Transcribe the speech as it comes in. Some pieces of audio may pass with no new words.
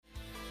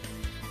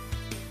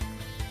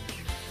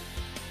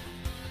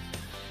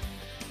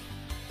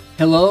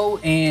Hello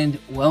and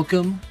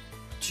welcome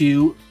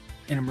to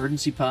an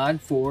emergency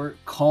pod for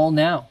Call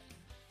Now.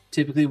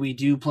 Typically, we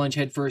do plunge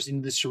headfirst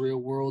into the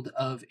surreal world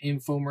of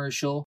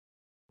infomercial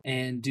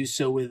and do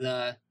so with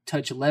a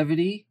touch of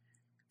levity.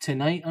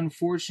 Tonight,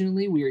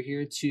 unfortunately, we are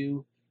here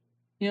to,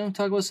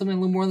 talk about something a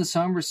little more on the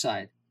somber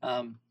side.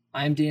 I'm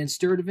Dan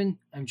Sturdivant.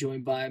 I'm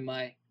joined by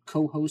my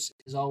co-hosts,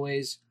 as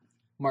always,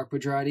 Mark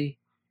Pedrati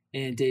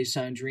and Dave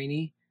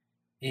Sandrini.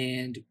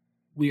 And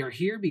we are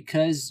here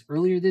because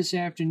earlier this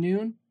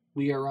afternoon,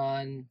 we are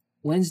on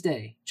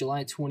Wednesday,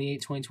 July 28,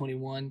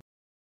 2021.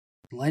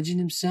 Legend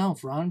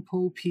himself, Ron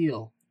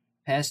Popeil,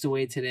 passed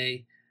away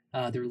today.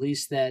 The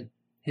release that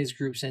his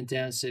group sent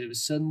out said it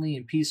was suddenly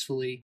and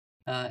peacefully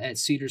at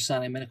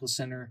Cedars-Sinai Medical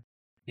Center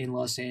in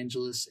Los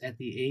Angeles at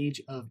the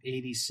age of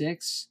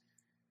 86.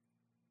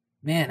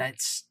 Man, I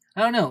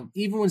don't know.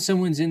 Even when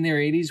someone's in their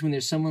 80s, when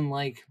there's someone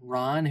like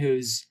Ron,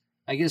 who's,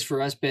 I guess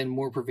for us, been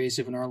more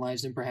pervasive in our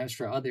lives than perhaps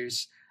for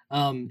others,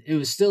 it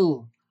was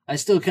still... I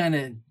still kind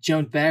of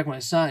jumped back when I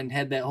saw it and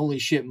had that holy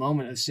shit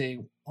moment of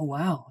saying, oh,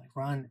 wow,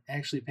 Ron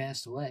actually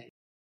passed away.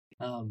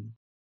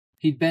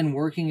 He'd been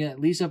working at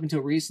least up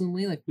until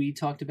recently. Like we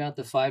talked about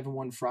the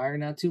 5-in-1 Fryer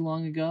not too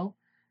long ago.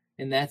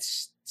 And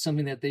that's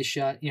something that they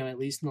shot, at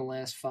least in the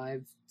last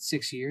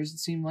 5-6 years, it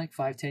seemed like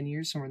 5-10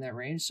 years, somewhere in that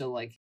range. So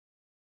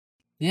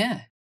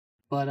yeah,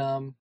 but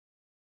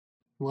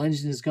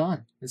Legend is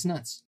gone. It's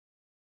nuts.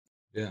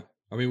 Yeah.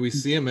 I mean, we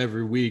see him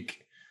every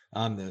week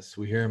on this.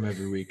 We hear him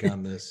every week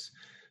on this.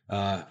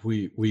 I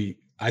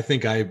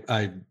think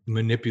I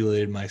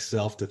manipulated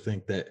myself to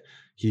think that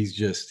he's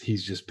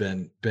just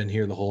been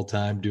here the whole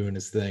time doing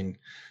his thing.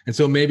 And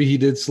so maybe he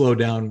did slow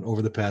down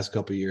over the past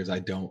couple of years.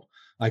 I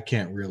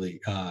can't really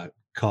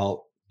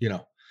call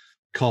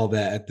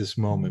that at this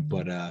moment,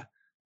 but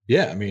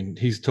yeah, I mean,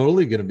 he's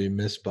totally going to be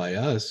missed by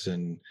us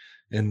and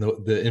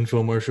the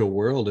infomercial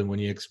world. And when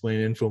you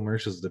explain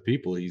infomercials to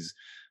people, he's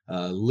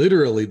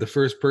literally the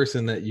first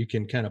person that you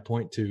can kind of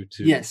point to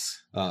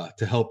yes,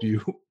 to help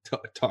you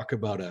talk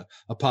about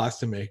a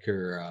pasta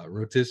maker,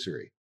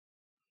 rotisserie,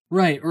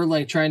 right? Or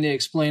like trying to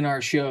explain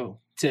our show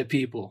to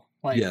people.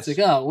 Like yes. It's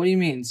like, oh, what do you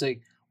mean? It's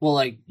like, well,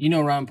 like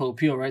Ron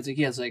Popeil, right? It's like,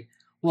 yeah, it's like,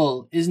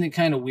 well, isn't it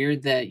kind of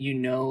weird that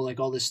like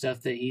all this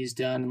stuff that he's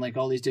done and like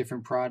all these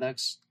different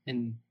products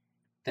and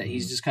that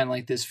he's just kind of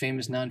like this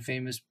famous,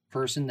 non-famous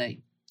person that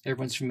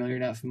everyone's familiar,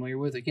 not familiar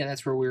with? Like, yeah,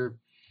 that's where we're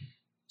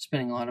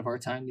spending a lot of our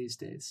time these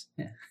days.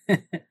 Yeah.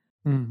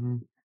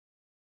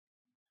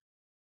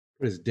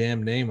 Put his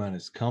damn name on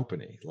his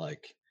company,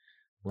 like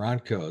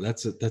Ronco.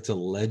 That's a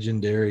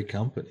legendary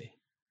company.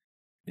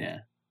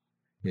 Yeah.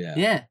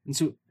 And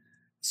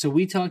so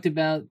we talked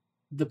about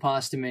the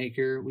pasta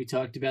maker. We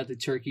talked about the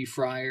turkey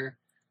fryer.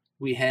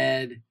 We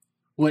had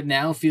what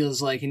now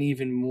feels like an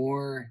even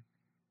more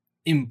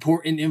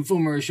important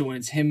infomercial when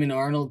it's him and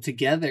Arnold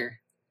together.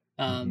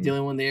 The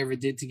only one they ever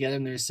did together,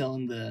 and they're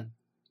selling the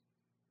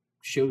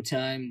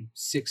Showtime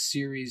 6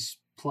 Series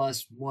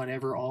Plus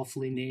whatever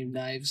awfully named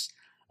knives.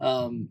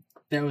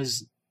 That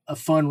was a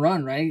fun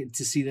run, right?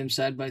 To see them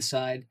side by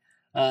side.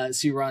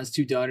 See Ron's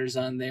 2 daughters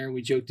on there.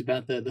 We joked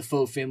about the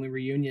faux family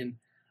reunion.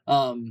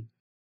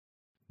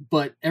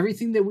 But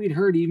everything that we'd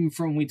heard, even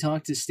from we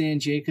talked to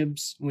Stan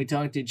Jacobs, when we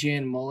talked to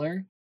Jan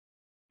Muller,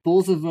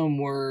 both of them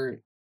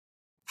were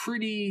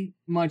pretty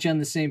much on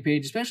the same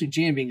page, especially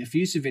Jan being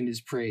effusive in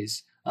his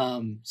praise,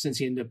 since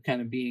he ended up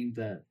kind of being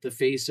the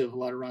face of a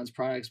lot of Ron's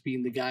products,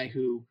 being the guy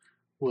who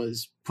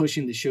was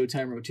pushing the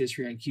Showtime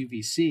rotisserie on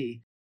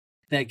QVC,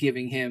 that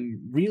giving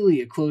him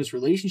really a close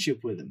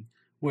relationship with him,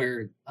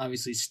 where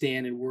obviously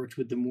Stan had worked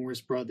with the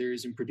Morris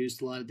brothers and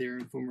produced a lot of their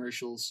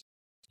infomercials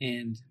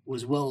and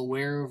was well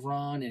aware of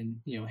Ron and,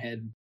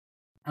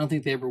 I don't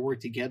think they ever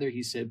worked together,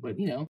 he said, but,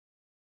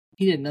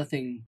 he had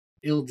nothing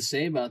ill to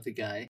say about the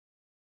guy.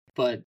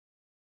 But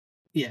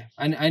yeah,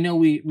 I know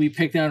we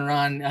picked on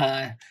Ron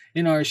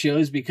in our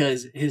shows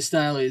because his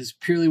style is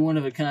purely one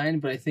of a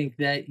kind, but I think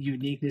that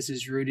uniqueness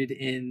is rooted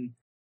in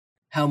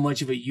how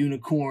much of a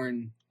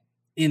unicorn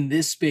in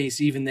this space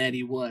even that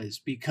he was,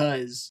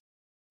 because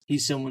he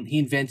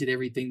invented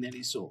everything that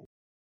he sold.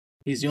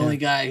 He's the only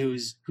guy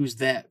who's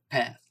that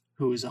path,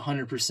 who is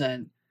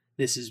 100%,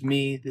 this is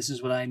me, this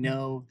is what I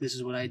know, this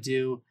is what I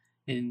do,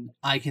 and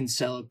I can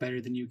sell it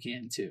better than you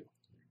can too.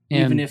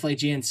 And even if, like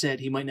Jan said,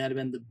 he might not have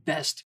been the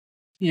best,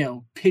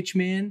 pitch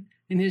man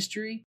in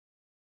history,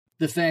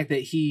 the fact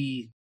that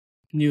he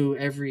knew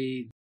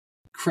every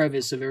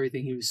crevice of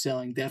everything he was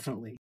selling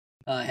definitely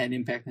had an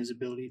impact on his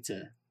ability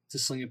to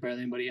sling it better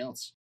than anybody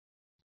else.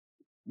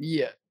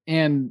 Yeah,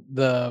 and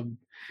the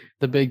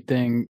big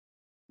thing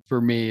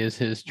for me is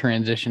his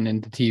transition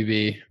into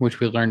TV, which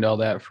we learned all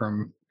that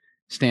from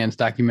Stan's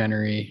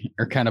documentary,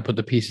 or kind of put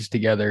the pieces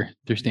together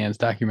through Stan's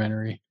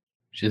documentary,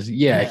 which is,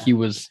 he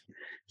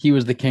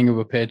was the king of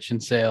a pitch in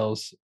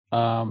sales,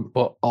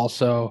 but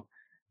also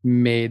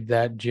made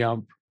that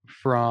jump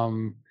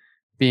from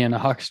being a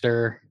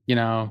huckster,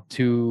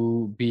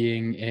 to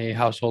being a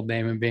household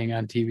name and being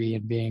on TV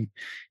and being,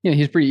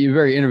 he's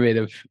very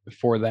innovative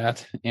for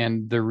that.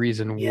 And the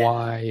reason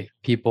why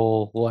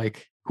people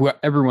like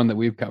everyone that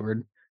we've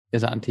covered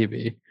is on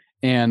TV.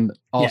 And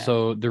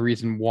also the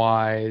reason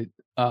why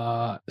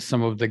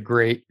some of the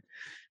great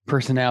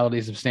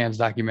personalities of Stan's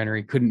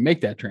documentary couldn't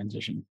make that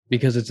transition,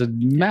 because it's a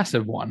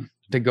massive one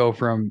to go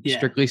from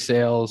strictly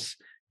sales,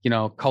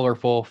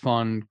 colorful,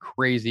 fun,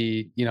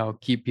 crazy,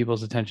 keep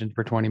people's attention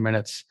for 20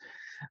 minutes,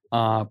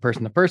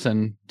 person to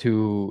person,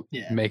 to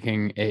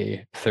making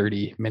a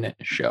 30-minute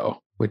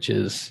show, which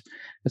it's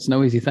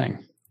no easy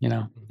thing,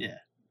 Yeah.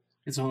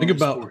 It's a whole think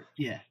about sport.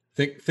 Yeah.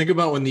 Think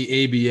about when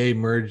the ABA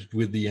merged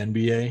with the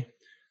NBA,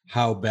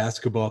 how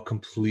basketball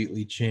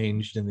completely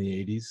changed in the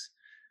 80s.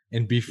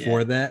 And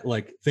before that,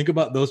 like, think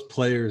about those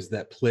players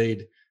that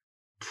played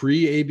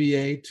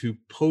pre-ABA to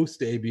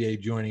post-ABA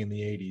joining in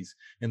the 80s,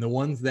 and the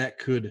ones that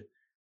could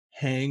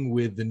hang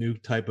with the new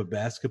type of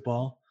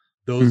basketball.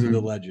 Those are the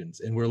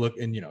legends. And we're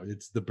looking,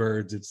 it's the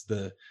Birds, it's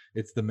the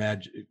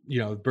Magic,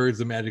 Birds,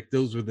 the Magic.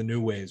 Those were the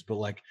new waves. But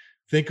like,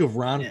 think of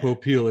Ron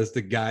Popeil as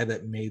the guy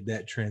that made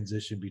that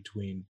transition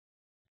between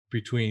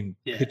pitching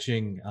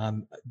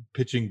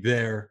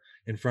there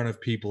in front of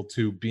people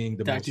to being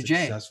the most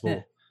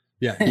successful.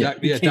 Dr. J.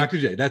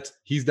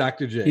 He's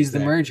Dr. J. He's the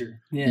merger.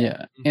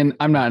 Yeah. And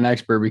I'm not an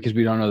expert because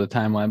we don't know the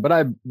timeline, but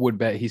I would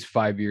bet he's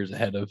 5 years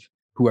ahead of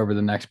whoever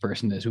the next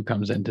person is who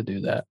comes in to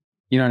do that.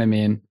 You know what I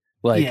mean?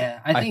 Like,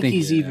 I think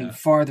he's even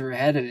farther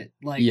ahead of it.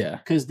 Like,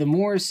 because the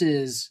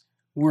Morrises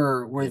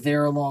were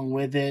there along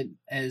with it.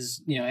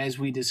 As as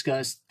we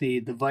discussed,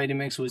 the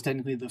Vitamix was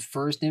technically the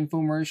first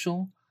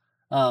infomercial.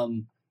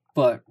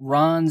 But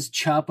Ron's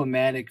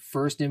Chop-O-Matic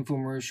first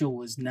infomercial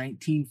was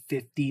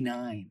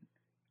 1959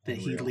 that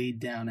he laid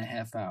down a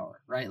half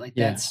hour, right? Like,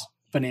 that's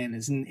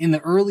bananas. And in the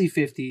early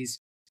 50s,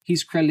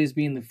 he's credited as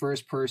being the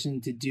first person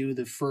to do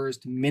the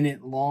first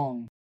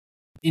minute-long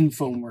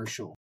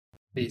infomercial,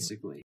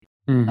 basically.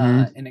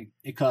 And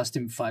it cost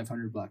him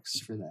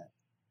 $500 for that,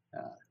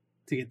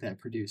 to get that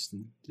produced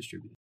and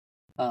distributed.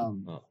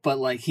 But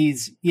like,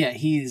 he's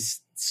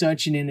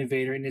such an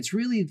innovator, and it's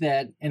really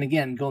that. And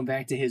again, going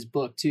back to his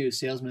book too,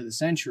 Salesman of the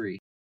Century,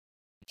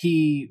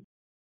 he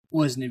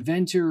was an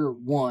inventor,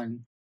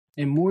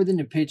 and more than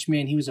a pitch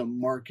man, he was a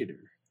marketer.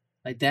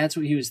 Like, that's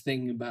what he was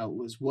thinking about,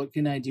 was what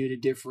can I do to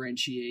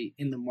differentiate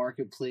in the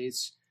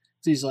marketplace?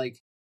 So he's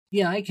like,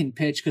 I can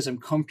pitch because I'm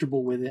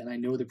comfortable with it and I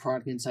know the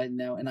product inside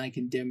and out and I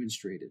can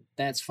demonstrate it.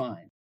 That's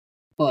fine.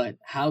 But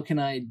how can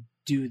I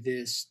do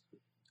this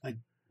a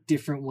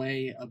different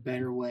way, a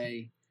better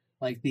way?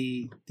 Like,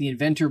 the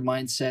inventor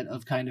mindset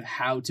of kind of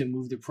how to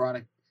move the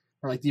product,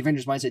 or like the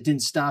inventor's mindset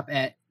didn't stop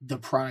at the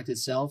product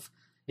itself.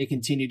 It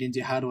continued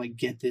into, how do I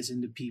get this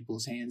into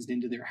people's hands,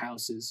 into their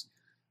houses?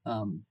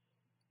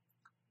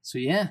 So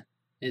yeah,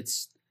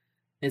 it's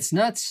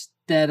nuts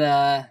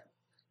that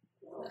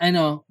I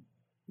know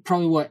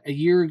probably a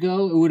year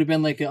ago it would have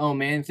been like a oh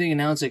man thing, and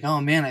now it's like,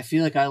 oh man, I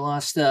feel like I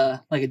lost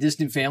like a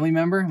distant family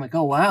member. I'm like,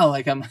 oh wow,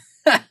 like I'm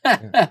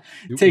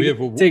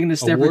taking a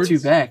step or two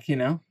back,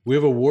 We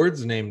have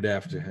awards named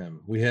after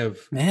him. We have,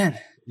 man,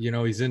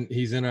 he's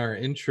in our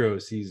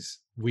intros.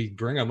 We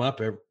bring him up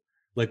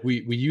like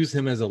we use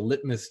him as a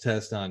litmus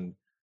test on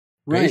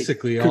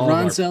basically all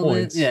of our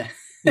points. Yeah.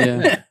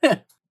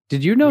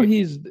 Did you know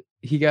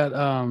he got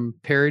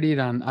parodied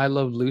on I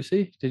Love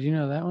Lucy? Did you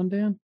know that one,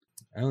 Dan?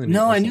 I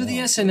knew the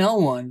SNL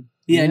one.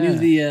 Yeah, I knew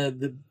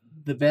the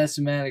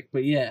Bassomatic,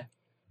 but yeah.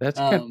 That's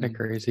kind of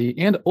crazy.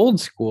 And Old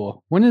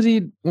School. When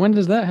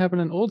does that happen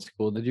in Old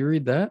School? Did you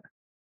read that?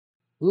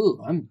 Ooh,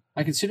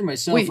 I consider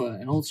myself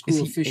an Old School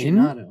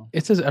aficionado.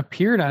 It says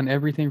appeared on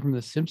everything from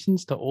The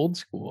Simpsons to Old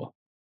School.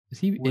 Is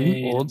he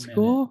in Old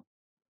School?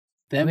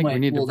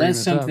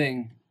 That's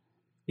something.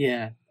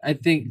 Yeah, I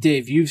think,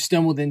 Dave, you've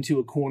stumbled into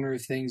a corner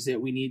of things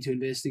that we need to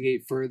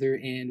investigate further,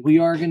 and we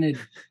are going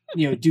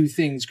to, do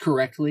things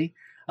correctly.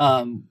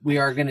 We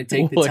are going to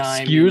take the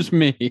time. Excuse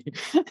me.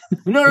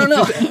 No.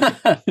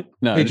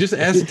 No. Hey, just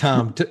ask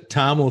Tom.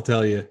 Tom will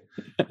tell you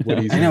what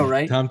he's in. I know,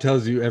 right? Tom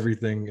tells you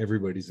everything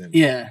everybody's in.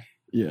 Yeah.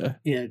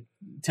 Yeah.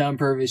 Tom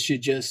Purvis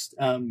should just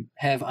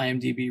have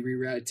IMDb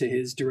reroute to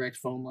his direct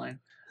phone line.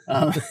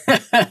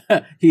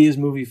 He is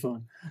movie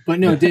phone. But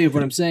no, Dave,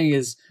 what I'm saying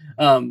is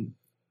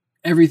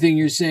everything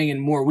you're saying and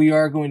more, we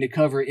are going to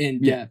cover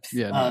in depth.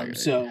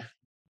 So,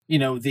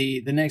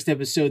 the next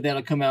episode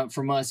that'll come out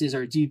from us is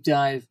our deep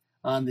dive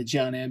on the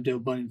John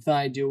Abdo Bun and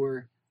Thigh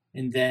Doer.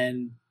 And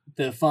then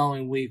the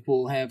following week,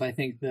 we'll have, I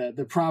think,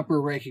 the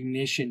proper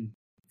recognition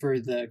for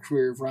the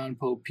career of Ron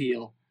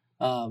Popeil.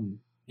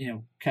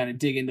 Kind of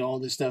dig into all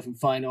this stuff and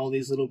find all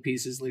these little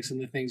pieces, like some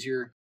of the things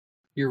you're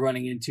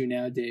running into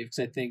now, Dave. Because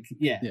I think,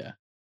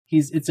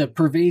 it's a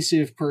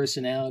pervasive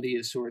personality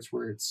of sorts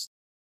where it's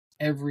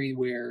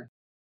everywhere.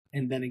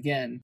 And then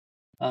again,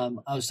 I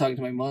was talking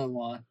to my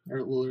mother-in-law a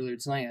little earlier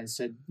tonight. I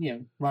said,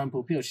 Ron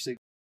Popeil. She's like,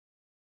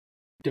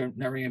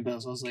 not ringing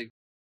bells. I was like,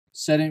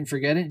 set it and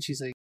forget it. And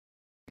she's like,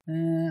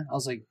 I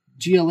was like,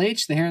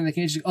 GLH, the hair in the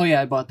cage. Like, oh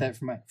yeah, I bought that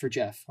for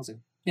Jeff. I was like,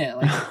 yeah,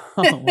 like,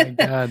 oh my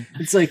god.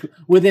 It's like,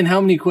 within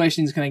how many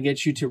questions can I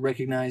get you to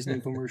recognize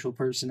an infomercial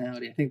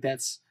personality? I think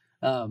that's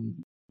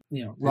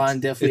Ron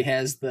definitely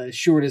has the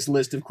shortest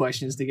list of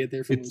questions to get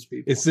there from most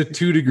people. It's the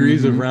 2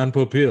 degrees of Mhm. Ron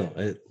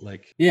Popeil.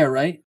 Yeah,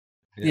 right.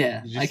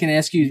 Yeah, I can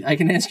ask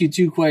you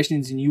 2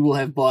 questions and you will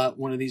have bought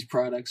one of these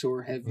products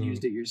or have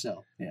used it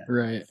yourself. Yeah.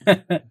 Right.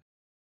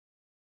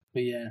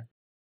 But yeah.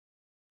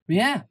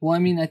 Well, I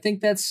mean, I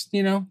think that's,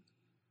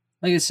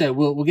 like I said,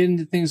 we'll get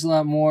into things a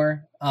lot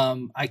more.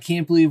 I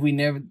can't believe we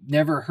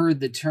never heard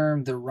the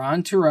term the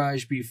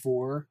Rontourage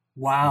before.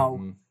 Wow.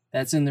 Mhm.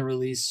 That's in the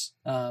release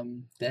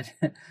that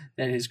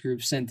his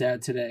group sent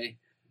out today.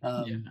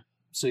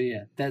 So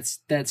yeah, that's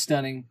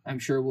stunning. I'm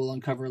sure we'll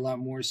uncover a lot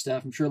more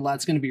stuff. I'm sure a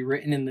lot's going to be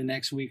written in the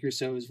next week or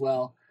so as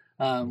well,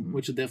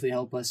 which will definitely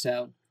help us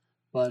out.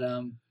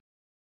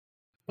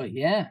 But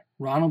yeah,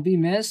 Ron will be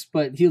missed,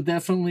 but he'll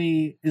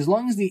definitely, as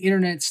long as the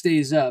internet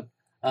stays up,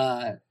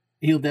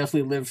 he'll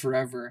definitely live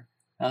forever.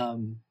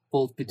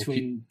 Both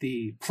between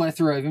the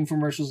plethora of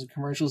infomercials and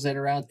commercials that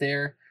are out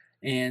there,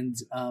 and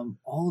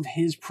all of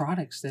his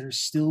products that are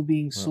still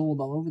being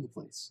sold all over the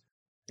place.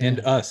 And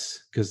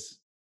us, because.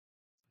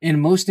 And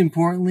most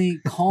importantly,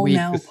 Call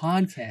Now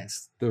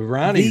podcast. The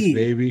Ronnies,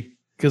 baby.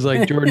 Because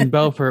like Jordan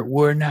Belfort,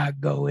 we're not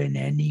going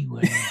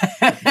anywhere.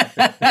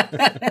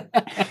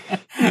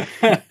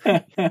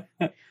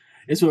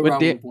 It's what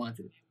Robert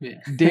wanted. Yeah.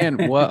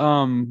 Dan, what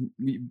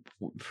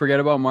forget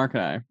about Mark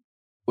and I.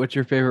 What's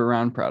your favorite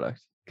Ron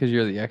product? Because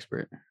you're the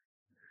expert.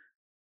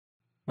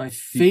 My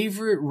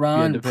favorite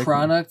Ron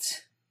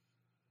product,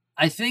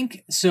 I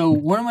think so.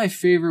 One of my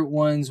favorite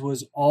ones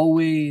was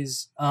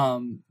always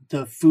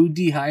the food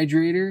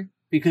dehydrator,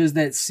 because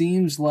that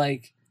seems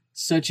like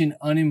such an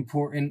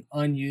unimportant,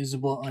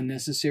 unusable,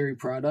 unnecessary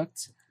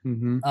product.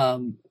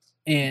 Mm-hmm.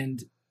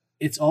 And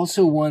it's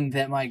also one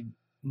that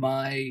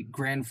my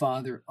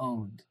grandfather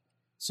owned.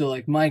 So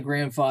like my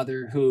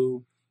grandfather,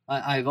 who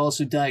I've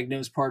also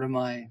diagnosed part of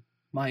my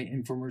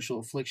infomercial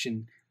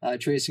affliction,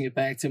 tracing it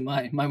back to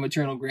my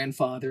maternal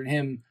grandfather and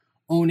him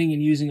owning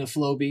and using a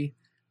Flowbee,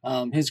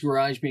 his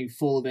garage being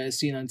full of as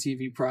seen on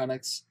TV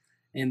products,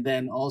 and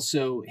then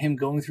also him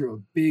going through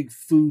a big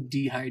food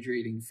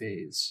dehydrating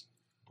phase.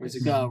 Where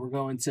he's like, we're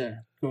going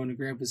to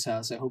Grandpa's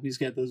house. I hope he's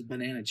got those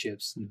banana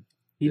chips. And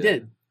he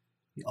did.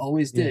 He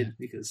always did,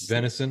 because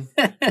venison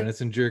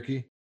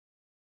jerky.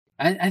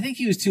 I think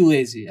he was too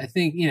lazy. I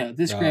think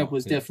this Grandpa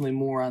was definitely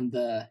more on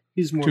the.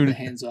 He was more of the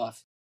hands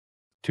off.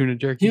 Tuna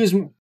jerky. He was.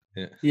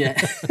 Yeah.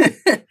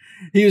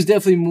 He was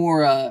definitely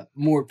more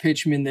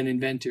pitchman than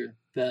inventor.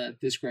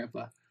 This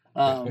Grandpa,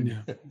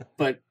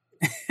 but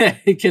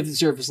he kept the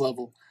surface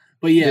level.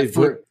 But yeah,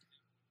 Dave,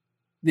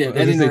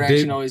 that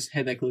interaction always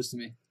had that close to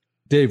me.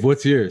 Dave,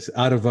 what's yours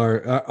out of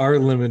our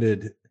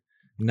limited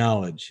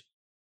knowledge?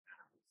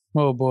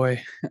 Oh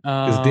boy,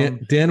 because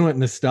Dan went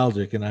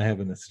nostalgic, and I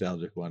have a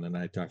nostalgic one, and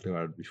I talked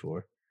about it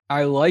before.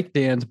 I like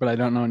Dan's, but I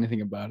don't know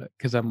anything about it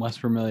because I'm less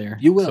familiar.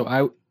 You will.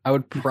 So I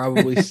would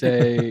probably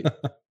say,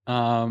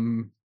 I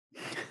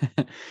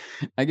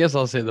guess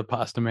I'll say the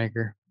pasta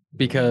maker,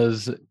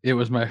 because it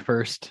was my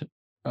first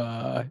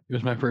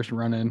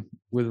run-in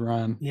with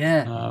Ron.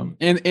 Yeah.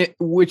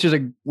 Which is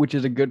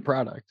a good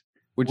product,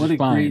 which what is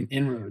fine. Great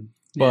inroad.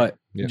 But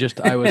just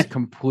I was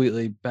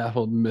completely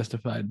baffled and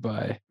mystified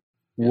by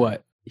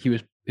what he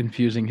was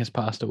infusing his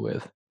pasta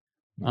with.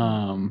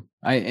 And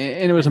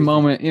it was a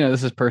moment,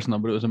 this is personal,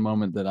 but it was a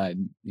moment that I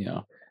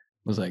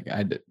was like,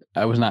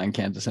 I was not in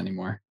Kansas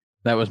anymore.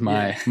 That was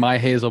my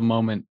Hazel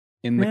moment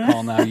in the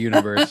Call Now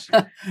universe,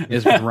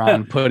 is with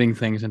Ron putting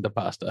things into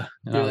pasta.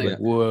 And I was like,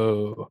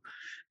 whoa,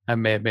 I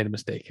may have made a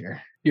mistake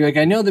here. You're like,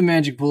 I know the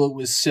magic bullet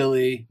was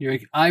silly. You're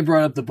like, I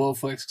brought up the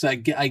Bowflex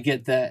because I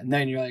get that. And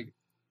then you're like,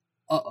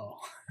 uh-oh.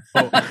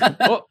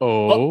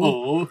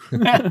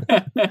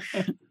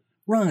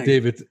 Right.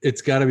 Dave,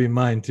 it's got to be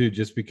mine too,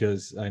 just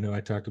because I know I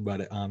talked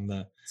about it on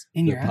the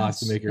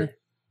pasta maker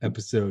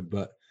episode,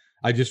 but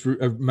I just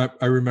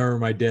I remember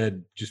my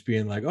dad just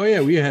being like, oh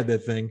yeah, we had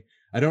that thing.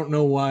 I don't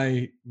know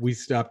why we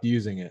stopped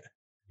using it.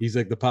 He's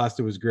like, the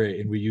pasta was great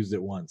and we used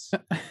it once,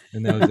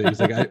 and that was it. He's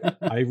like,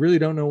 I really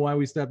don't know why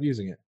we stopped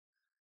using it.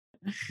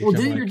 Well,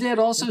 didn't your dad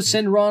also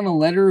send Ron a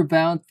letter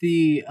about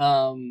the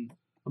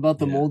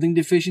molding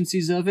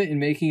deficiencies of it and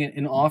making it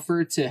an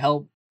offer to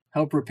help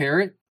repair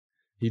it?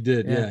 He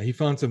did, yeah. He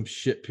found some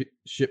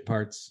shit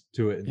parts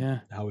to it,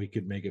 and how he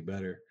could make it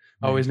better.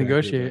 Always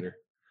negotiate.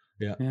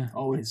 Yeah,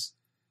 always.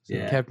 So,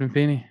 yeah, Captain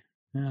Feeney.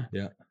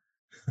 Yeah.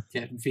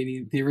 Captain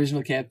Feeney, the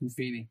original Captain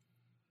Feeney.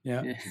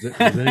 Yeah.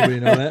 Does anybody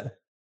know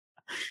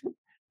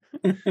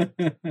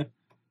that?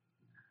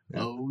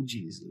 Oh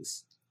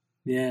Jesus.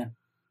 Yeah.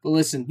 But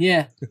listen,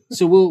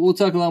 so we'll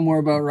talk a lot more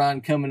about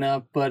Ron coming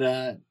up, but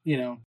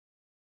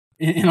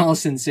in all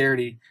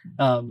sincerity,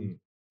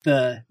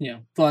 the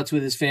thoughts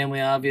with his family,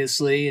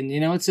 obviously, and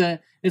it's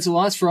a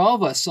loss for all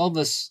of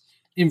us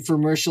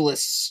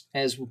infomercialists,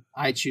 as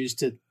I choose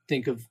to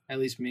think of, at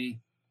least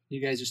me.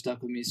 You guys are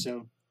stuck with me,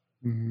 so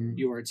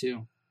you are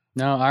too.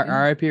 No,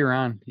 RIP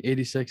Ron.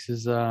 86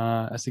 is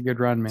that's a good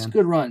run, man. It's a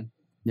good run.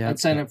 Yeah, I'd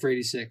sign up for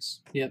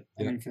 86. Yep,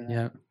 I'm in for that.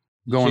 Yeah,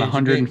 going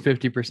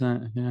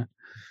 150%. Yeah.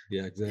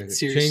 Yeah, exactly.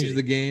 Seriously. Change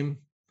the game.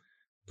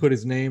 put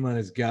his name on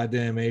his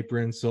goddamn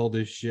apron, sold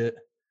his shit,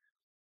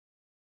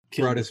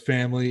 brought his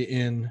family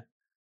in,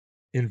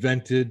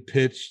 invented,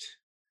 pitched,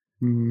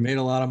 made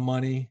a lot of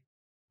money,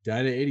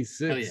 died at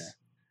 86. Oh, yeah.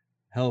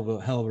 Hell of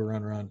a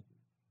run.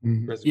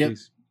 Rest in Yep.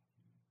 peace.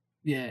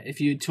 Yeah, if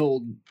you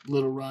told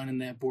little Ron in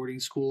that boarding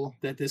school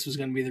that this was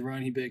going to be the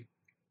run, he'd be like,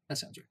 that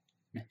sounds right.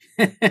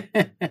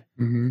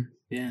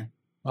 Yeah.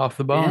 Off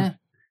the bone. Yeah.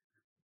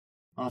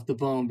 Off the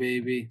bone,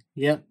 baby.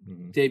 Yep.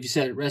 Dave, you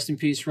said it. Rest in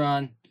peace,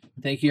 Ron.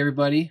 Thank you,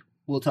 everybody.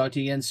 We'll talk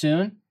to you again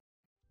soon.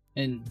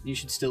 And you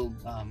should still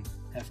have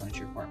fun at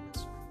your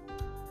apartments.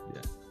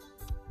 Yeah.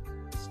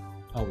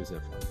 Always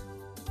have fun.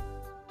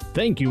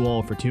 Thank you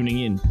all for tuning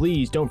in.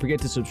 Please don't forget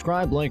to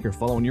subscribe, like, or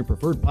follow on your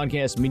preferred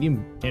podcast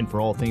medium. And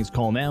for all things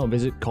Call Now,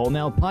 visit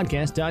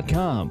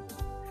callnowpodcast.com.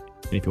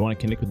 And if you want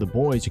to connect with the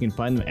boys, you can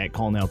find them at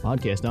Call Now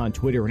Podcast on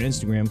Twitter and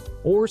Instagram,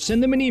 or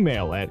send them an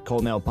email at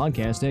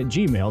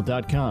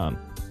callnowpodcast@gmail.com.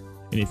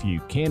 And if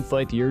you can't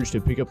fight the urge to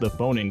pick up the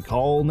phone and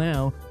call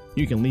now,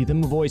 you can leave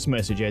them a voice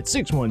message at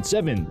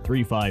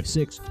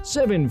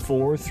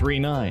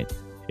 617-356-7439.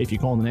 If you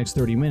call in the next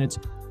 30 minutes,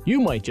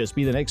 you might just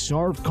be the next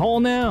star of Call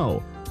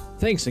Now.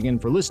 Thanks again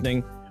for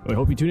listening. We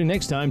hope you tune in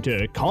next time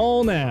to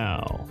Call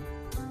Now.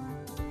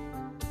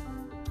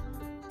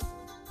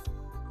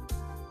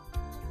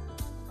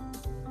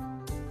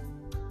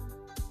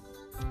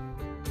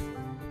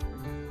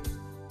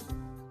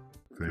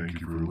 Thank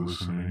you for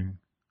listening.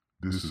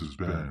 This has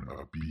been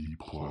a B+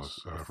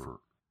 effort.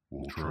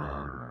 We'll try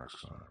harder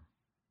next time.